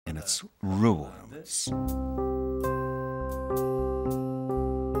its ruins.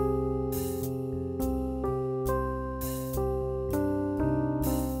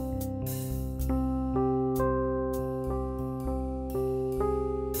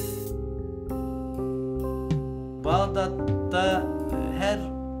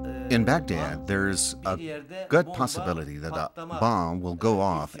 In Baghdad, there's a good possibility that a bomb will go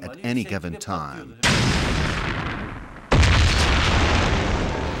off at any given time.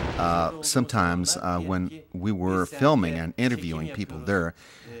 Sometimes when we were filming and interviewing people there,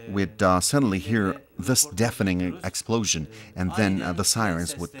 we'd suddenly hear this deafening explosion, and then the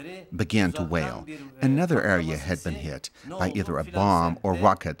sirens would begin to wail. Another area had been hit by either a bomb or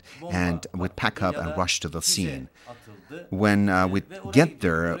rocket, and we'd pack up and rush to the scene. When we'd get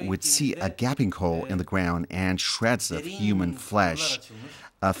there, we'd see a gaping hole in the ground and shreds of human flesh.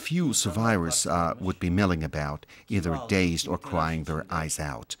 A few survivors would be milling about, either dazed or crying their eyes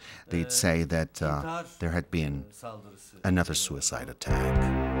out. They'd say that there had been another suicide attack.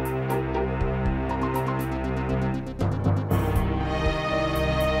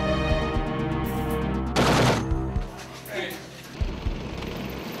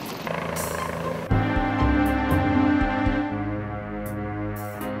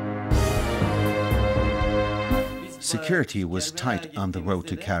 Security was tight on the road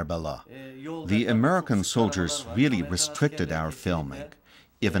to Karbala. The American soldiers really restricted our filming.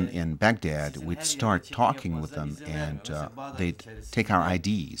 Even in Baghdad, we'd start talking with them and they'd take our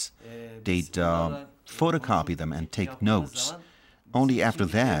IDs. They'd photocopy them and take notes. Only after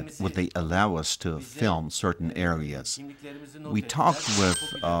that would they allow us to film certain areas. We talked with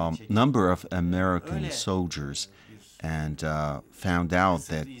a number of American soldiers and found out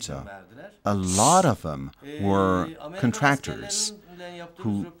that a lot of them were contractors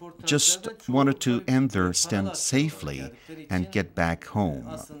who just wanted to end their stint safely and get back home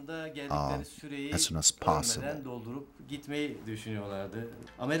as soon as possible.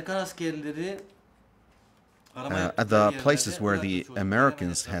 At the places where the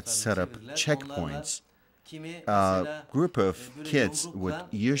Americans had set up checkpoints, a group of kids would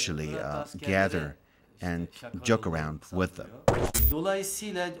usually gather and joke around with them.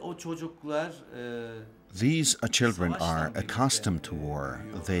 These children are accustomed to war.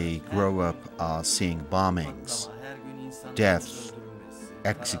 They grow up seeing bombings, death,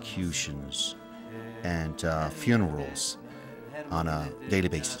 executions, and funerals on a daily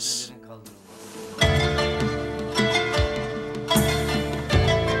basis.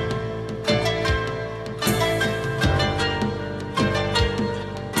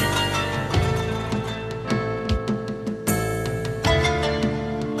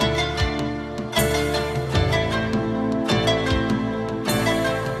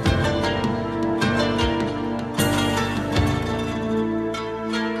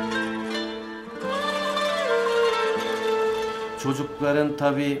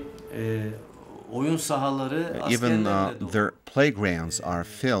 Even their playgrounds are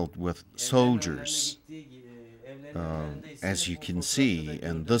filled with soldiers. As you can see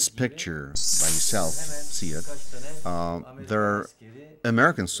in this picture, by yourself, see it, there are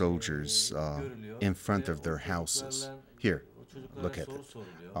American soldiers in front of their houses. Here, look at it.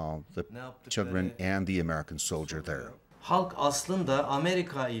 The children and the American soldier there.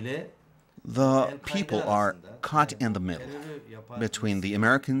 The people are caught in the middle between the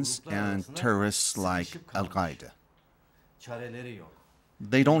Americans and terrorists like Al-Qaeda.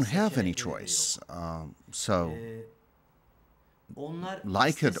 They don't have any choice, so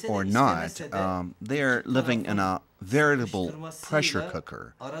like it or not, they are living in a veritable pressure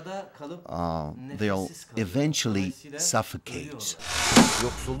cooker. They'll eventually suffocate.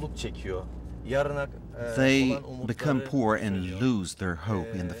 They become poor and lose their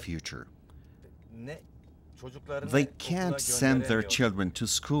hope in the future. They can't send their children to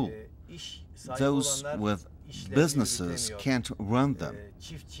school. Those with businesses can't run them.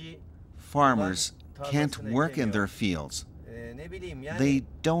 Farmers can't work in their fields. They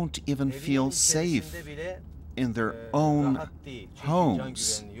don't even feel safe in their own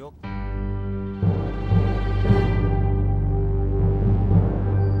homes.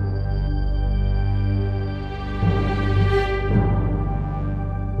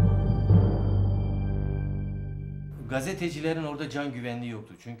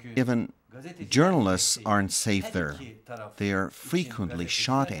 Even journalists aren't safe there. They are frequently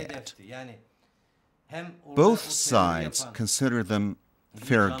shot at. Both sides consider them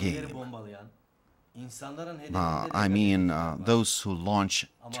fair game. I mean those who launch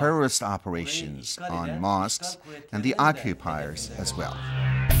terrorist operations on mosques and the occupiers as well.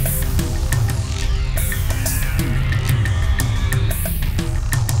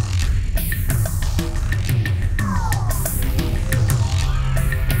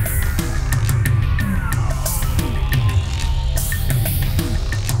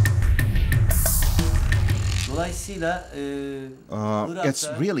 It's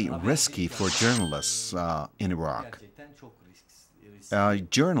really risky for journalists in Iraq. A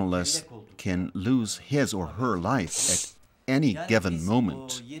journalist can lose his or her life at any given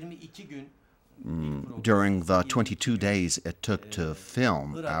moment. During the 22 days it took to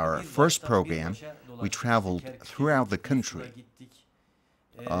film our first program, we traveled throughout the country.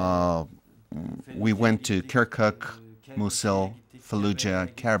 We went to Kirkuk, Mosul,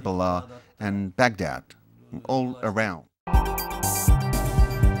 Fallujah, Karbala, and Baghdad, all around.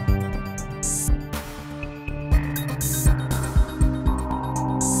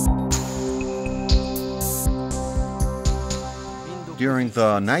 During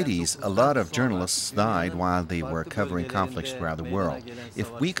the 90s, a lot of journalists died while they were covering conflicts throughout the world.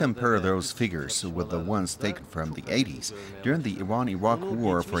 If we compare those figures with the ones taken from the 80s, during the Iran-Iraq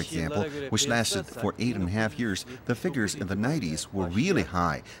War, for example, which lasted for 8.5 years, the figures in the 90s were really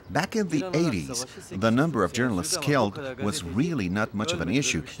high. Back in the 80s, the number of journalists killed was really not much of an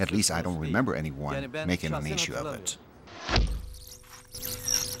issue. At least I don't remember anyone making an issue of it.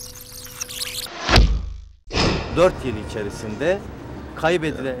 4 yıl içerisinde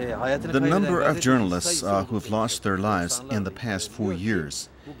The number of journalists who've lost their lives in the past 4 years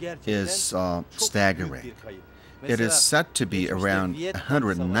is staggering. It is said to be around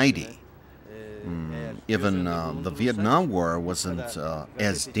 190. Even the Vietnam War wasn't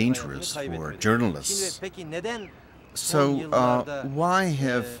as dangerous for journalists. So why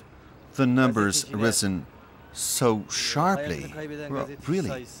have the numbers risen so sharply? Well,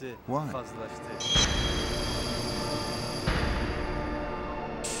 really, why?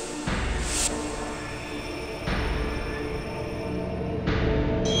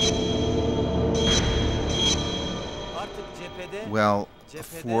 Well,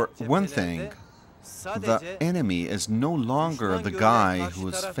 for one thing, the enemy is no longer the guy who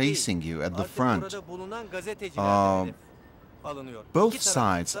is facing you at the front. Both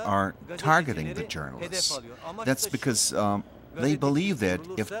sides are targeting the journalists. That's because they believe that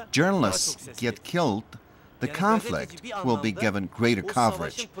if journalists get killed, the conflict will be given greater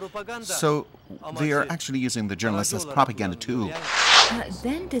coverage. So they are actually using the journalists as propaganda tool.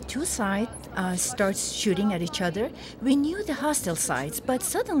 Then the two sides start shooting at each other. We knew the hostile sides, but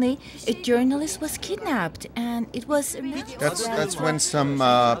suddenly a journalist was kidnapped, and it was... That's when some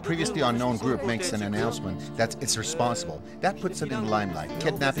previously unknown group makes an announcement that it's responsible. That puts it in the limelight.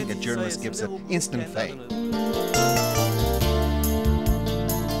 Kidnapping a journalist gives it instant fame.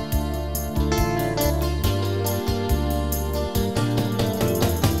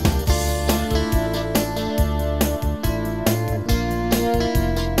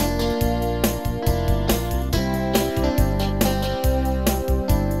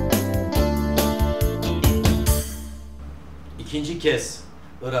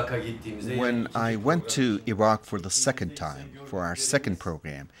 When I went to Iraq for the second time, for our second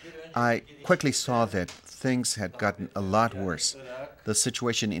program, I quickly saw that things had gotten a lot worse. The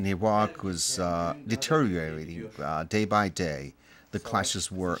situation in Iraq was deteriorating day by day. The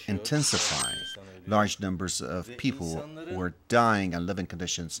clashes were intensifying. Large numbers of people were dying, and living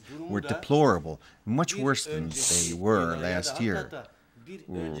conditions were deplorable, much worse than they were last year,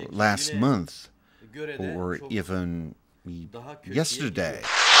 or last month, or even yesterday.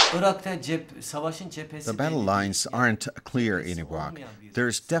 The battle lines aren't clear in Iraq.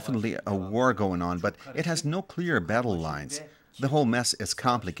 There's definitely a war going on, but it has no clear battle lines. The whole mess is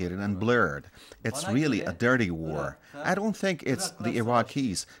complicated and blurred. It's really a dirty war. I don't think it's the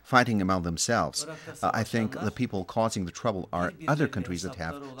Iraqis fighting among themselves. I think the people causing the trouble are other countries that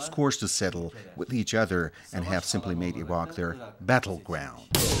have scores to settle with each other and have simply made Iraq their battleground.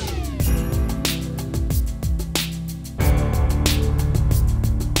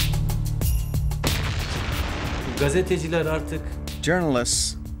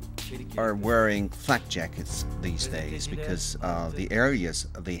 Journalists are wearing flak jackets these days because the areas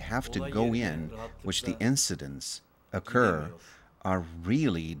they have to go in, which the incidents occur, are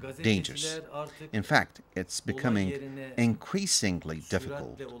really dangerous. In fact, it's becoming increasingly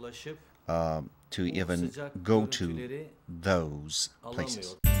difficult to even go to those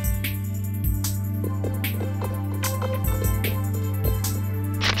places.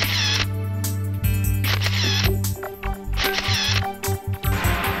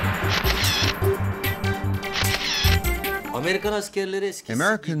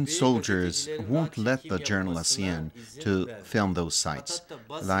 American soldiers won't let the journalists in to film those sites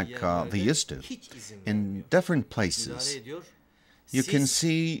like they used to. In different places, you can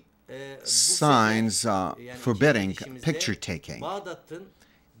see signs forbidding picture taking.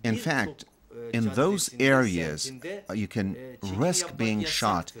 In fact, in those areas, you can risk being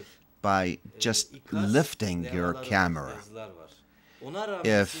shot by just lifting your camera.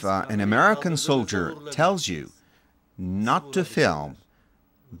 If an American soldier tells you not to film,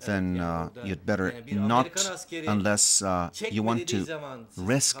 then you'd better not unless you want to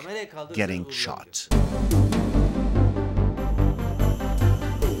risk getting shot.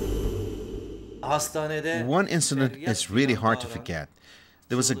 One incident is really hard to forget.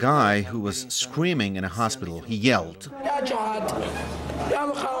 There was a guy who was screaming in a hospital. He yelled.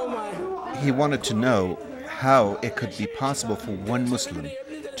 He wanted to know how it could be possible for one Muslim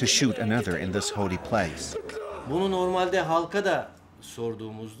to shoot another in this holy place.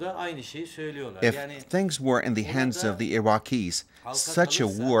 If things were in the hands of the Iraqis, such a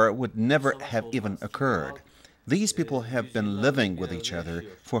war would never have even occurred. These people have been living with each other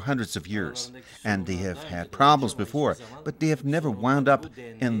for hundreds of years, and they have had problems before, but they have never wound up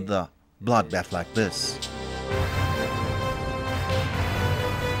in the bloodbath like this.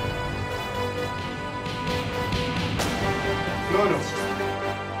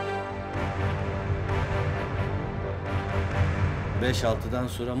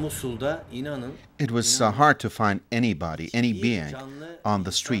 It was hard to find anybody, any being, on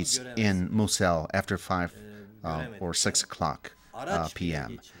the streets in Mosul after 5 or 6 o'clock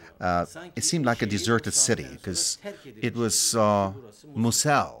p.m. It seemed like a deserted city because it was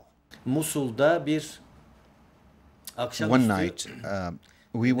Mosul. One night,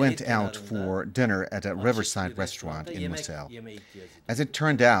 we went out for dinner at a riverside restaurant in Mosul. As it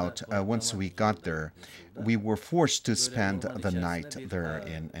turned out, once we got there, we were forced to spend the night there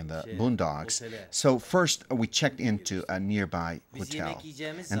in the boondocks. So first we checked into a nearby hotel,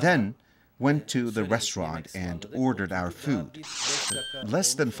 and then went to the restaurant and ordered our food.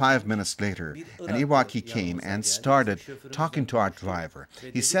 Less than 5 minutes later, an Iraqi came and started talking to our driver.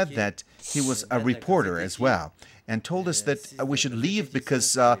 He said that he was a reporter as well, and told us that we should leave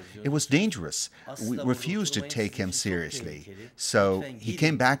because it was dangerous. We refused to take him seriously. So he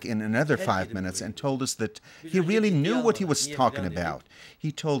came back in another 5 minutes and told us that he really knew what he was talking about.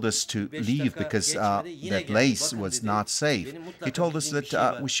 He told us to leave because that place was not safe. He told us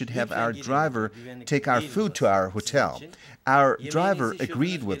that we should have our driver take our food to our hotel. Our driver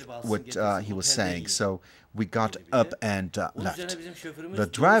agreed with what he was saying, so we got up and left. The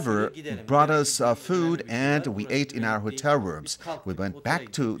driver brought us food and we ate in our hotel rooms. We went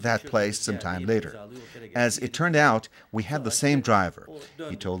back to that place some time later. As it turned out, we had the same driver.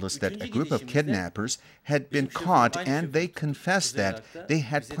 He told us that a group of kidnappers had been caught and they confessed that they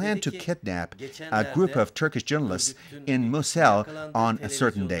had planned to kidnap a group of Turkish journalists in Mosul on a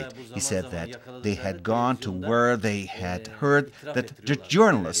certain date. He said that they had gone to where they had heard that the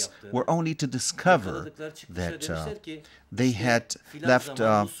journalists were only to discover that they had left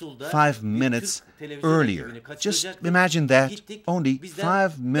 5 minutes earlier. Just imagine that, only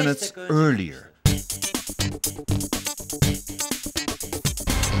 5 minutes earlier.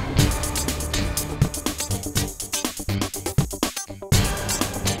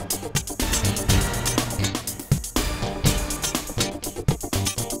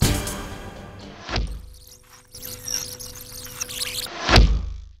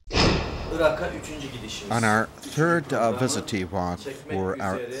 On our third visit to Iraq, for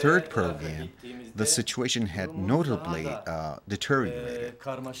our third program, the situation had notably deteriorated.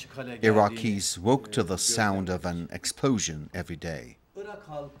 Iraqis woke to the sound of an explosion every day.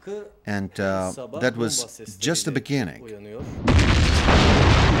 And that was just the beginning.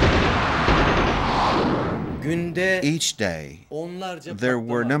 Each day, there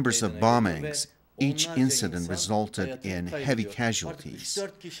were numbers of bombings. Each incident resulted in heavy casualties.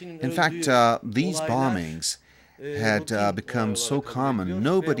 In fact, these bombings had become so common,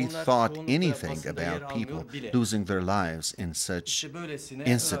 nobody thought anything about people losing their lives in such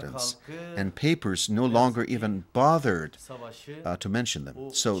incidents. And papers no longer even bothered to mention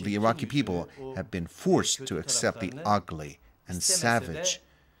them. So the Iraqi people have been forced to accept the ugly and savage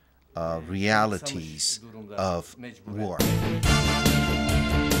realities of war.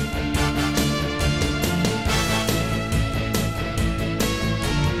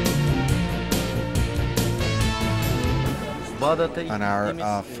 On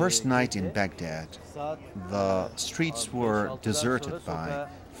our first night in Baghdad, the streets were deserted by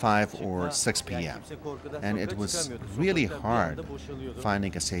 5 or 6 p.m. and it was really hard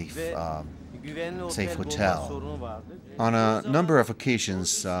finding a safe hotel. On a number of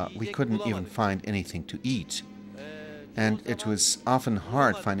occasions, we couldn't even find anything to eat, and it was often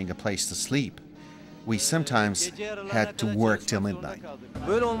hard finding a place to sleep. We sometimes had to work till midnight.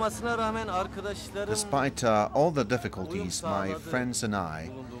 Despite all the difficulties, my friends and I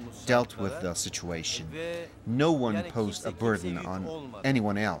dealt with the situation. No one posed a burden on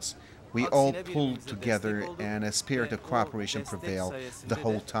anyone else. We all pulled together and a spirit of cooperation prevailed the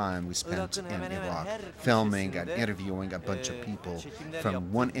whole time we spent in Iraq, filming and interviewing a bunch of people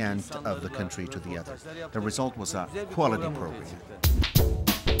from one end of the country to the other. The result was a quality program.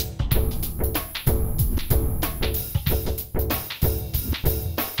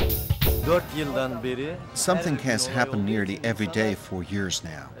 Something has happened nearly every day for years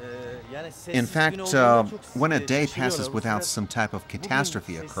now. In fact, when a day passes without some type of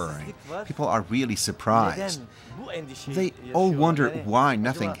catastrophe occurring, people are really surprised. They all wonder why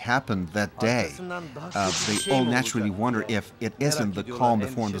nothing happened that day. They all naturally wonder if it isn't the calm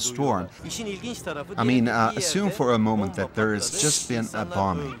before the storm. I mean, assume for a moment that there has just been a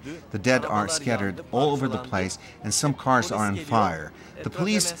bombing. The dead are scattered all over the place and some cars are on fire. The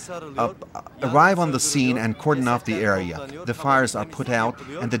police arrive on the scene and cordon off the area. The fires are put out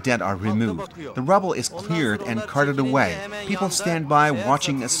and the dead are removed. The rubble is cleared and carted away. People stand by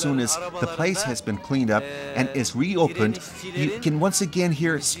watching. As soon as the place has been cleaned up and is reopened, you can once again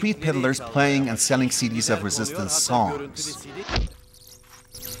hear street peddlers playing and selling CDs of resistance songs.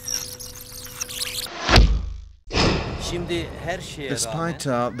 Despite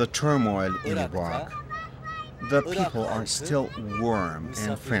the turmoil in Iraq, the people are still warm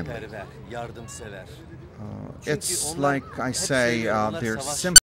and friendly. It's like I say, they're simply